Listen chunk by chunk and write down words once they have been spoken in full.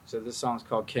So this song's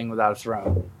called King Without a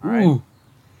Throne. All right.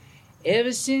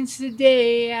 Ever since the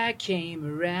day I came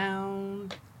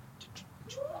around,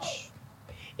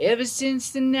 ever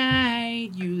since the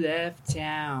night you left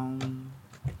town,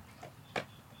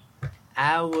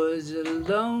 I was a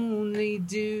lonely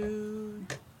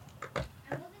dude.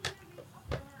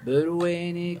 But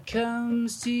when it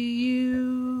comes to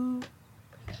you,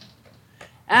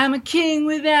 I'm a king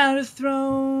without a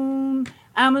throne.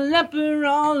 I'm a leper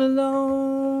all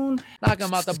alone. Knock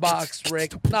him out the box,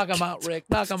 Rick. Knock him out, Rick.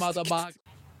 Knock him out the box.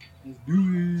 Let's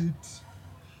do it.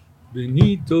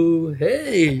 Benito.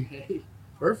 Hey.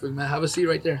 Perfect, man. Have a seat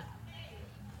right there.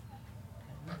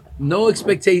 No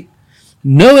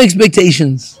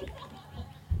expectations.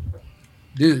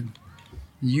 Dude,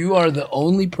 you are the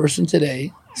only person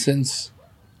today since,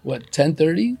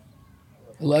 10:30?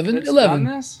 11? That's 11.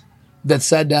 done this? That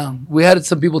sat down. We had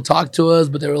some people talk to us,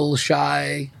 but they were a little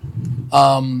shy.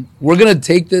 We're going to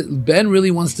take Ben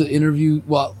really wants to interview.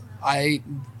 Well,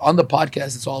 on the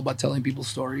podcast, it's all about telling people's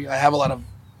story. I have a lot of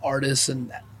artists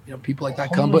and people like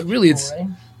that come, but really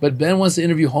but Ben wants to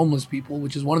interview homeless people,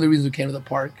 which is one of the reasons we came to the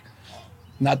park.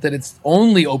 Not that it's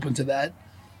only open to that.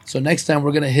 So next time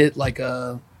we're going to hit like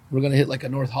a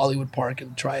North Hollywood park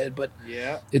and try it, but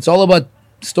Yeah. it's all about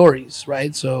stories,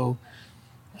 right? So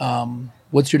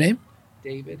what's your name?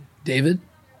 David.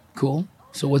 Cool.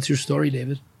 So what's your story,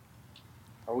 David?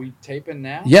 Are we taping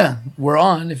now? Yeah, we're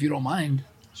on if you don't mind.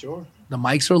 Sure. The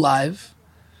mics are live.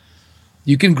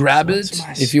 You can grab What's it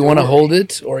my if you want to story? hold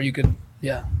it, or you can,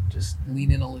 just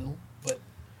lean in a little. But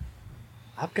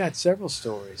I've got several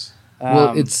stories.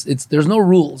 it's there's no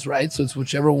rules, right? So it's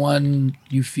whichever one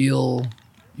you feel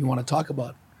you want to talk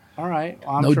about. All right.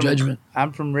 Well, No judgment.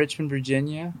 I'm from Richmond,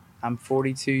 Virginia. I'm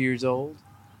 42 years old.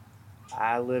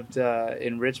 I lived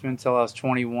in Richmond until I was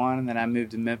 21, and then I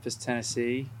moved to Memphis,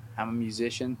 Tennessee. I'm a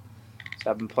musician.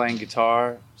 So I've been playing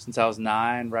guitar since I was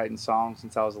 9, writing songs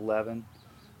since I was 11.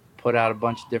 Put out a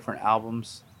bunch of different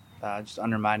albums just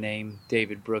under my name,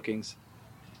 David Brookings.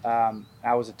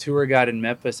 I was a tour guide in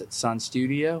Memphis at Sun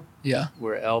Studio, Yeah.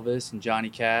 where Elvis and Johnny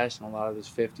Cash and a lot of those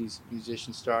 50s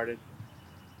musicians started.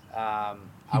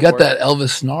 You got that Elvis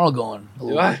snarl going. a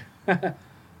little Do bit. I?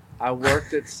 I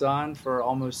worked at Sun for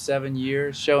almost 7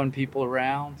 years, showing people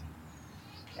around,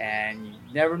 and you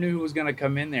never knew who was going to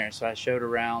come in there. So I showed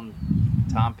around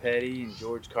Tom Petty and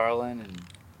George Carlin and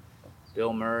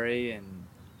Bill Murray and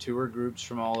tour groups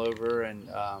from all over. And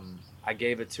I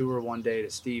gave a tour one day to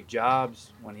Steve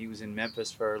Jobs when he was in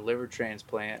Memphis for a liver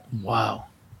transplant. Wow.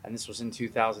 And this was in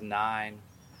 2009.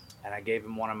 And I gave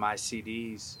him one of my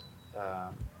CDs,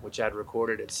 which I'd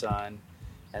recorded at Sun.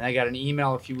 And I got an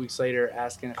email a few weeks later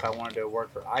asking if I wanted to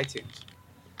work for iTunes.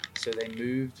 So they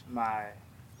moved my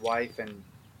wife, and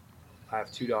I have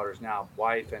 2 daughters now,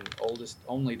 wife and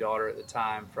only daughter at the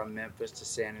time, from Memphis to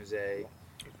San Jose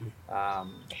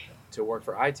to work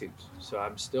for iTunes. So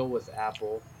I'm still with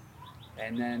Apple.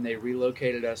 And then they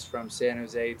relocated us from San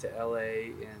Jose to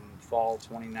LA in fall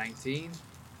 2019.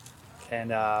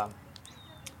 And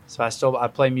so I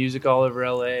play music all over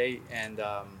LA, and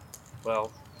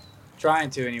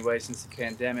trying to anyway since the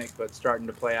pandemic, but starting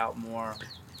to play out more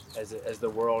as the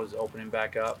world is opening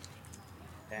back up,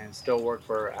 and still work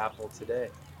for Apple today.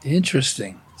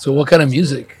 Interesting. So what kind of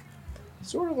music?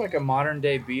 Sort of like a modern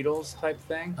day Beatles type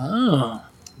thing. Oh.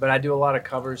 But I do a lot of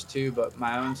covers too, but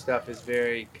my own stuff is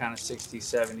very kind of 60s,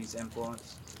 70s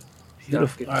influence.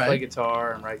 Beautiful. All Play right.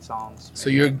 guitar and write songs.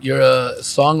 So you're a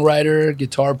songwriter,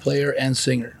 guitar player, and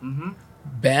singer. Mm-hmm.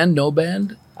 Band? No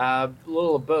band? A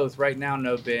little of both. Right now,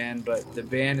 no band, but the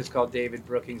band is called David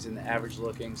Brookings and the Average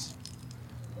Lookings.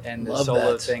 And the Love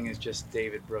solo that. thing is just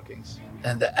David Brookings.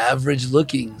 And the average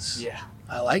lookings. Yeah.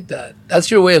 I like that. That's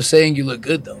your way of saying you look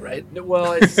good, though, right?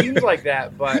 Well, it seems like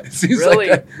that, but It seems really,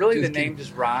 like that. really, Just the name kidding.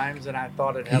 just rhymes, and I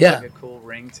thought it had Yeah. like a cool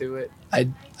ring to it.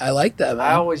 I like that, man.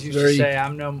 I always used Very- to say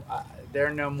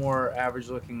they're no more average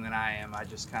looking than I am. I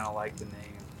just kind of like the name.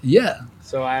 Yeah.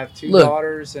 So I have 2 Look,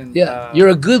 daughters, and Yeah. You're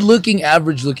a good looking,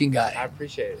 average looking I guy.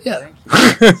 appreciate it. Yeah.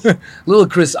 Thank you. Little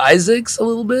Chris Isaacs a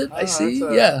little bit, I Oh, see.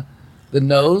 that's a- Yeah. The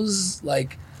nose,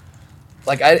 like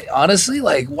I honestly,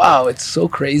 wow, it's so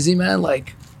crazy, man.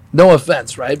 Like, no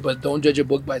offense, right? But don't judge a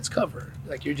book by its cover.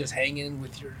 Like, you're just hanging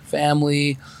with your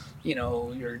family,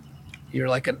 you're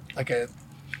like a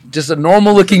just a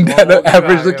normal looking dad, Normal guy,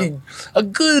 average yeah. looking, a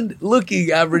good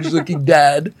looking, average looking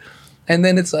dad. And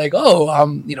then it's like, oh,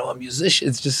 I'm a musician.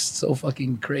 It's just so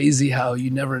fucking crazy how you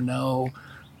never know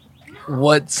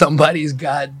what somebody's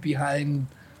got behind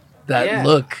that Yeah.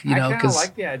 look, I kind of because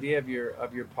like the idea of your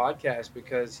podcast,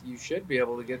 because you should be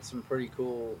able to get some pretty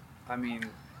cool. I mean,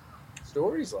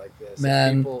 stories like this.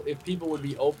 Man. If people would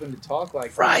be open to talk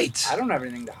like Right. this, I don't have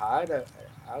anything to hide.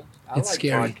 I It's like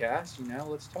scary. podcasts,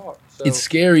 let's talk. So It's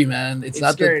scary, man. It's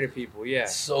not scary that to people, yeah.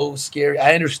 it's so scary.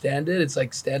 I understand it. It's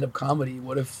like stand-up comedy.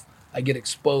 What if I get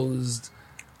exposed?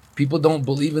 People don't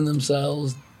believe in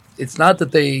themselves. It's not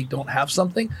that they don't have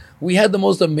something. We had the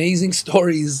most amazing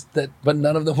stories but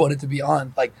none of them wanted to be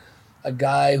on. Like a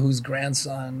guy whose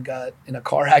grandson got in a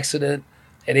car accident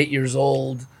at 8 years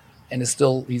old and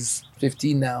he's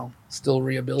 15 now, still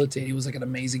rehabilitated. He was like an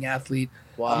amazing athlete.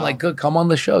 Wow. I'm like, good, come on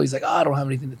the show. He's like, I don't have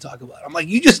anything to talk about. I'm like,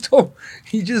 you just told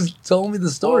me the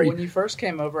story. Well, when you first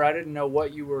came over, I didn't know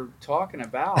what you were talking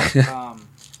about.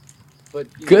 But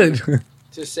Good.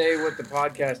 To say what the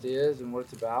podcast is and what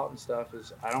it's about and stuff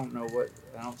is, I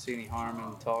don't see any harm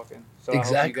in talking. So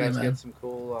Exactly, I hope you guys man. get some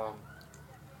cool,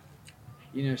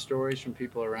 stories from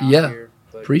people around Yeah. here.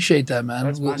 But Appreciate that, man.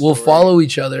 That's my We'll story. follow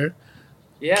each other.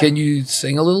 yeah, Can you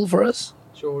sing a little for us?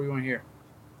 sure. What do you want to hear?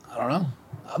 I don't know.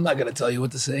 I'm not gonna tell you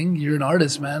what to sing. You're an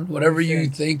artist, man. Whatever you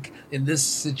Sing. think in this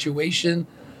situation,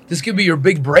 this could be your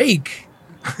big break.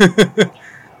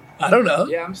 I don't know.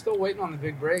 Yeah, I'm still waiting on the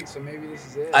big break, so maybe this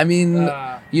is it. I mean,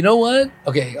 you know what?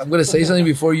 Okay, I'm gonna say something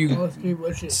before you Let's keep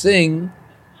pushing. sing,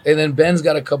 and then Ben's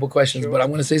got a couple questions. Sure. But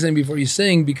I'm gonna say something before you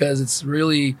sing because it's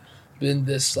really been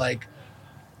this like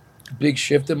big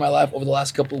shift in my life over the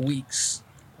last couple of weeks.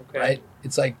 okay. Right?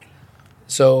 It's like,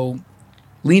 so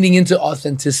leaning into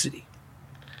authenticity.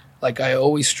 Like I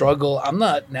always struggle. I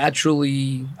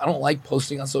don't like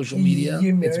posting on social media.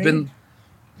 You It's married? been,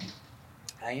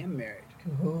 I am married.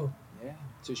 Cool. Yeah,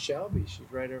 to Shelby. She's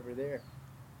right over there.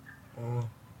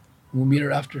 we'll meet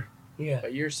her after. Yeah.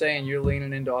 But you're saying you're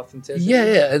leaning into authenticity.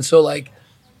 Yeah. And so like,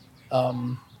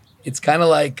 it's kind of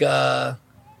like, I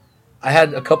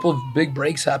had a couple of big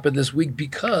breaks happen this week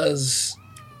because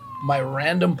my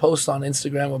random posts on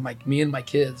Instagram with me and my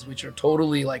kids, which are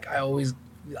totally like,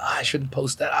 I shouldn't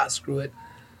post that. Screw it.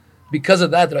 Because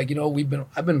of that, they're like,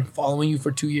 I've been following you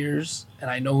for 2 years and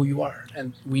I know who you are.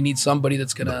 And we need somebody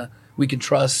we can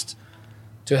trust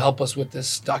to help us with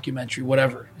this documentary,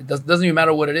 whatever. It doesn't even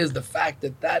matter what it is. The fact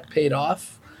that paid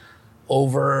off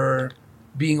over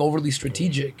being overly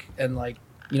strategic and like,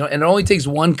 and it only takes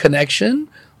one connection,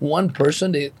 one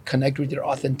person to connect with your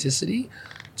authenticity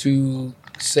to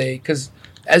say, because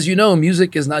as you know,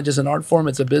 music is not just an art form,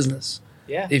 it's a business.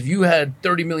 Yeah. If you had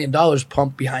 $30 million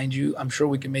pumped behind you, I'm sure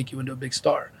we can make you into a big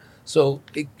star. So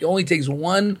it only takes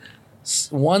one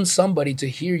somebody to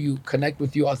hear you, connect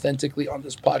with you authentically on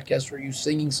this podcast where you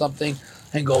singing something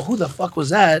and go, who the fuck was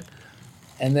that?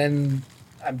 And then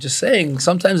I'm just saying,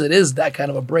 sometimes it is that kind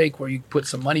of a break where you put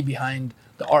some money behind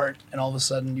the art and all of a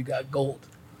sudden you got gold,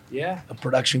 Yeah. a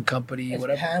production company, It's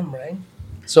whatever. Pam, right?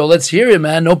 So let's hear it,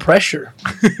 man. No pressure.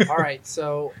 All right.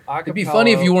 So It'd be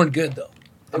funny if you weren't good, though.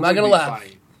 I'm not going to laugh.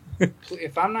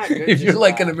 If I'm not good, If you're just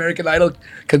like an laugh. American Idol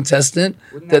contestant,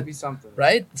 Wouldn't that that- be something?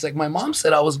 right? It's like my mom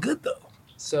said I was good, though.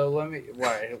 So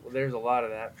there's a lot of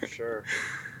that for sure.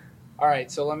 All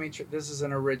right, so this is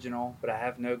an original, but I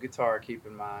have no guitar, keep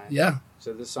in mind. Yeah.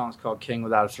 So this song's called King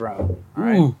Without a Throne. All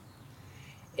right. Ooh.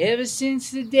 Ever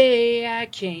since the day I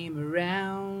came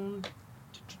around,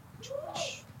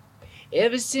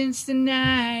 ever since the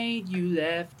night you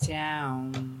left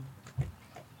town,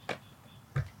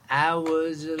 I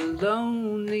was a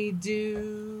lonely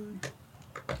dude.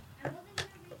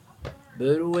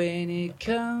 But when it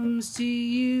comes to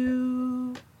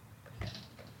you,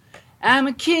 I'm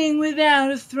a king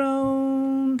without a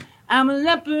throne. I'm a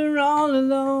leper all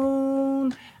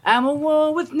alone. I'm a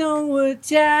war with no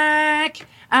attack.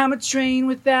 I'm a train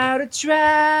without a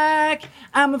track.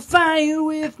 I'm a fire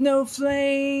with no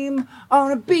flame.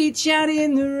 On a beach out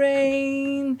in the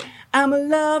rain. I'm a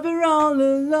lover all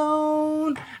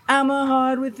alone. I'm a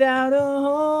heart without a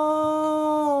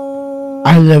home.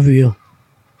 I love you.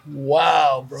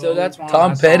 Wow, bro. So that's one of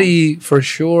Tom my Petty for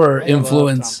sure I love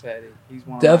influence. Tom Petty. He's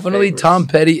one of my Definitely favorites. Tom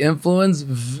Petty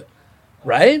influence,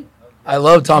 right? I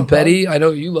love Tom Petty. I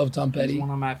know you love Tom He's Petty. one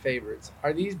of my favorites.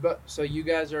 Are these? So you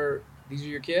guys are? These are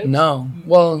your kids? No,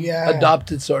 well, Yeah.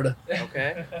 adopted sort of.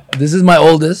 Okay. This is my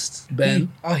oldest,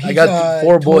 Ben. He's, I got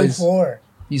 4 boys. 24.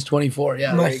 He's 24.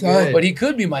 Yeah, My Very son. good. but he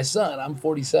could be my son. I'm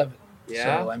 47.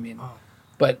 Yeah. So I mean,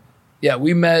 but yeah,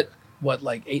 we met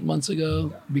like 8 months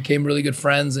ago. Became really good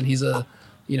friends, and he's a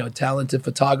talented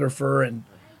photographer and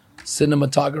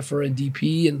cinematographer and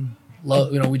DP, and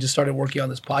we just started working on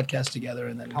this podcast together,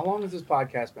 and then How long has this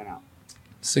podcast been out?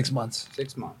 6 months.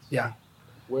 6 months. Yeah,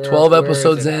 Where, 12 where is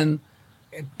episodes it at? in.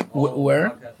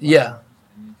 Where? Yeah.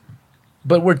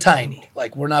 But we're tiny.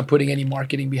 Like we're not putting any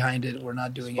marketing behind it. We're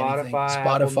not doing anything. Spotify,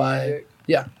 Apple Spotify,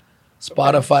 Music.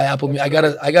 Spotify, Apple Music.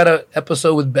 I got a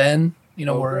episode with Ben You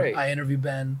know, Oh, where great. I interview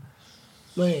Ben.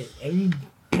 Wait, have you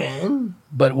been?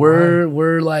 But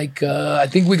we're like I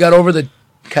think we got over the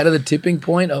kind of the tipping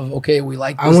point of okay, we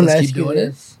like I this, want to let's ask keep you doing it.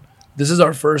 this. This is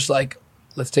our first like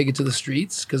let's take it to the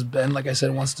streets because Ben, like I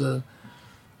said, wants to.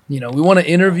 You know, we want to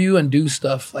interview and do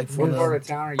stuff like for What part the, of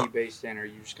town are you based in? Or are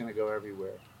you just gonna go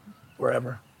everywhere?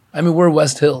 wherever. I mean, we're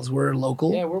West Hills. We're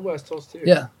local. Yeah, we're West Hills too.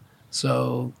 Yeah.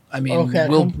 So I mean, Okay.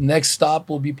 we'll next stop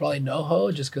will be probably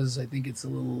NoHo, just because I think it's a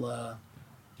little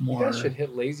You more. guys should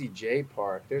hit Lazy J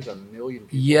Park. There's a million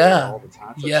people Yeah. there all the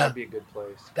time. So Yeah. that'd be a good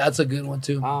place. That's a good one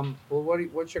too. Well,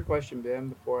 what's your question, Ben?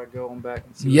 Before I go on back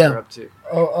and see Yeah. what you're up to.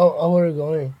 Oh, where are you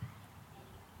going?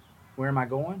 Where am I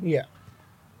going? Yeah.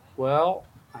 Well,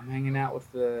 I'm hanging out with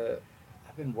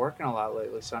I've been working a lot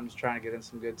lately, so I'm just trying to get in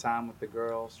some good time with the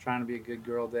girls. Trying to be a good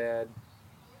girl dad.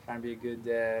 Trying to be a good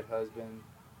dad, husband.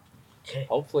 Okay.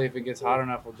 Hopefully, if it gets hot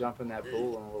enough, we'll jump in that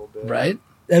pool in a little bit. Right?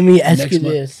 Let me ask Next you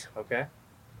month. this. Okay.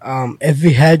 If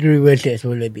you had 3 wishes,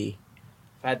 what would it be?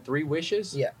 If I had 3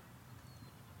 wishes? Yeah.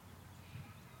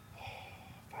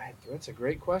 That's a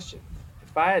great question.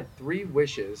 If I had 3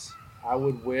 wishes, I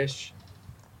would wish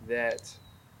that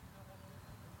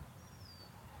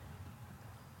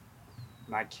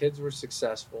my kids were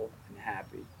successful and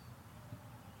happy.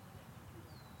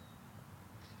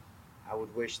 I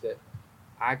would wish that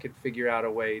I could figure out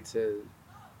a way to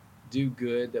do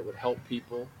good that would help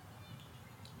people.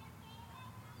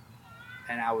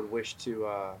 And I would wish to,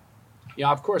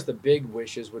 of course, the big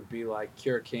wishes would be like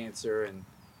cure cancer and,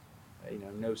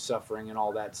 no suffering and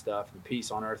all that stuff and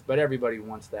peace on earth. But everybody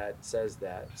wants that, says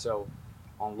that. So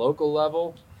on local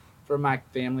level, for my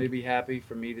family to be happy,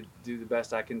 for me to do the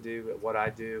best I can do at what I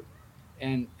do.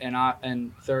 And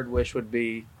third wish would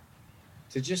be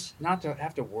to just not to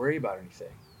have to worry about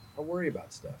anything. I worry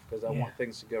about stuff because I want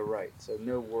things to go right. So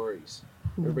no worries.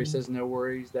 Everybody says no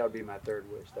worries. That would be my third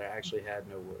wish, that I actually had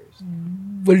no worries.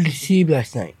 What did you see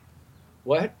last night?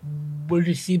 What? What did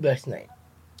you see last night?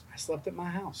 I slept at my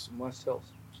house in West Hills.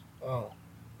 Oh.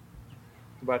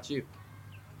 How about you?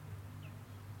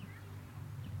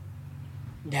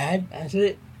 Dad, answer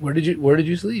it. Where did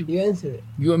you sleep? You answer it.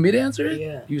 You want me to answer it?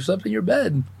 Yeah. You slept in your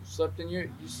bed. You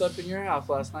slept in your house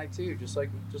last night too, just like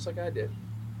I did.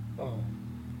 Oh.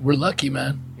 We're lucky,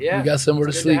 man. Yeah. We got somewhere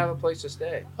It's to good sleep. to have a place to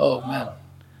stay. Oh man.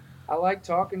 I like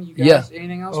talking. You guys, Yeah.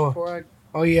 anything else Oh. before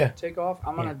Oh, yeah. I take off?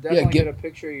 I'm gonna Yeah. definitely give- get a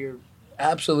picture of your.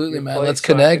 Absolutely, Your man. place Let's so I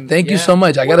connect. can- Thank you yeah. so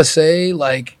much. I gotta say,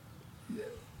 like,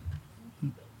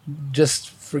 just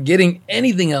forgetting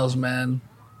anything else, man.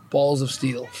 Balls of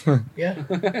steel.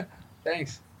 Yeah.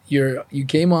 Thanks. You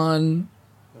came on,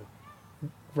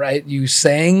 right? You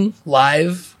sang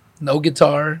live, no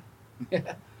guitar.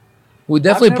 We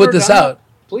definitely I've put never this done out.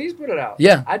 Please put it out.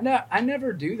 Yeah. I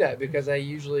never do that because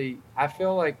I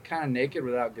feel like kind of naked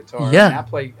without guitar. Yeah. And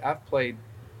I've played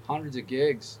hundreds of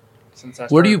gigs since I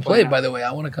started. Where do you play, playing. by the way?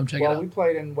 I want to come check Well, it we out.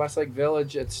 played in Westlake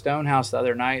Village at Stonehouse the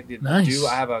other night. Nice.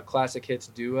 I have a classic hits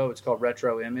duo. It's called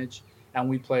Retro Image, and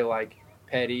we play like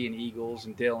Petty and Eagles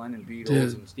and Dylan and Beatles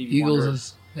Dude, and Stevie Eagles Wonder.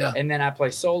 is yeah. And then I play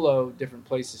solo different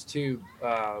places too.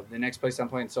 The next place I'm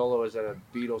playing solo is at a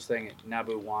Beatles thing at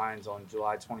Naboo Wines on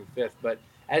July 25th. But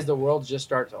as the world just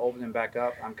starts opening back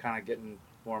up, I'm kind of getting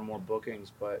more and more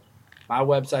bookings. But my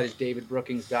website is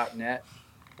davidbrookings.net,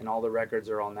 and all the records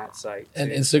are on that site. And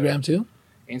too. Instagram too.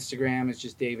 Instagram is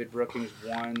just David Brookings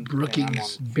 1.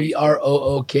 Brookings, and I'm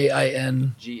on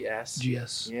BROOKIN GS.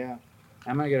 GS. Yeah.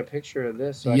 I'm going to get a picture of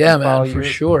this. So I Yeah, can follow man, for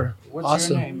your- sure. What's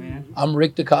Awesome. your name, man? I'm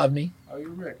Rick Duchovny. Oh, you're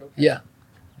Rick. Okay. Yeah.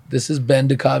 This is Ben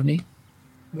Duchovny.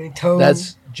 Benito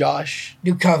That's Josh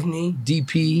Duchovny.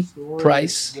 DP Story-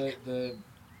 Price. The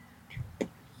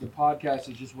podcast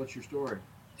is just what's your story?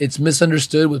 It's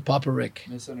Misunderstood with Papa Rick.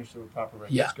 Misunderstood with Papa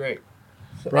Rick. Yeah. That's great.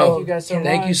 Bro, Thank you guys so much.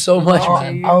 thank you so much,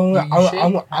 Oh,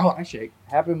 man. I shake.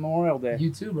 Happy Memorial Day.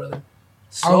 You too, brother. I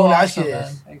So wanna ask you awesome, this.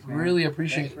 man. Thanks, man. Really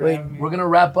appreciate Thanks it. for Wait, having me. We're gonna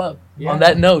wrap up Yeah. on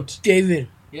that note. David,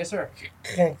 Yes, sir.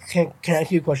 can I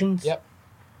ask you questions? Yep.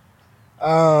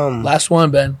 Last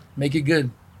one, Ben. Make it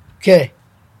good. Okay.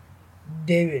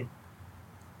 David.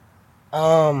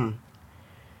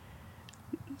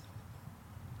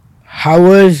 How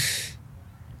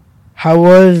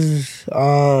was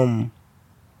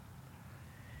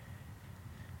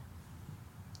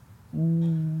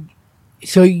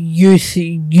so you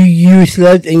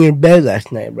slept in your bed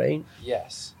last night, right?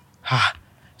 Yes.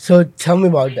 So tell me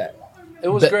about that. It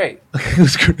was But- great. It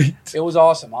was great. It was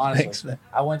awesome, honestly. Thanks, man.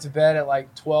 I went to bed at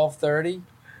like 12:30,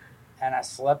 and I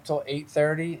slept till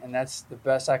 8:30, and that's the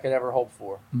best I could ever hope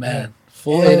for. Man,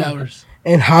 full Yeah. 8 hours.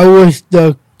 And how was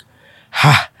the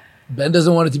Ben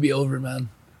doesn't want it to be over, man.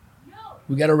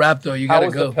 We got to wrap though. You got How to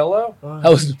was go. the pillow?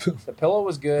 How was the The pillow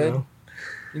was good.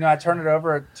 I turn it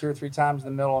over 2 or 3 times in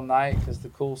the middle of the night because the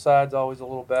cool side's always a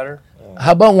little better.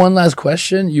 How about one last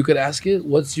question? You could ask it.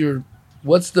 What's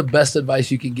the best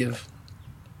advice you can give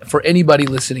for anybody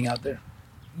listening out there?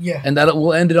 Yeah. And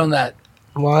we'll end it on that.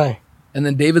 Why? And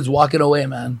then David's walking away,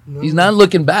 man. No. He's not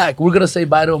looking back. We're gonna say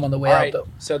bye to him on the way All out, right. though.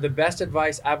 So the best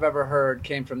advice I've ever heard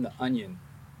came from the Onion.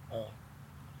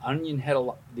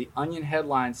 The Onion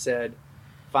headline said,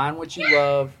 "Find what you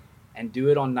love and do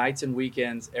it on nights and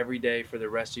weekends every day for the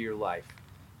rest of your life."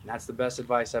 And that's the best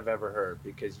advice I've ever heard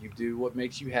because you do what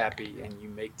makes you happy and you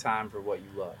make time for what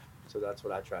you love. So that's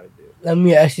what I try to do. Let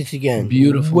me ask this again.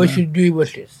 Beautiful, What man. should do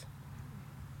with this?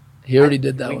 He already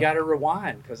did that We one. got to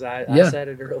rewind because I Yeah. said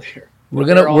it earlier. We're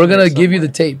They're gonna all we're gonna there give you the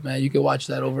somewhere. tape, man. You can watch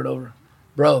that over and over,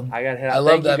 bro. I got to head I out.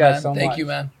 love Thank that, you guys man. so Thank much. you,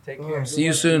 man. Take care. See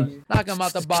you soon. Knock him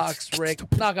out the box, Rick.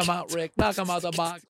 Knock him out, Rick. Knock him out the box.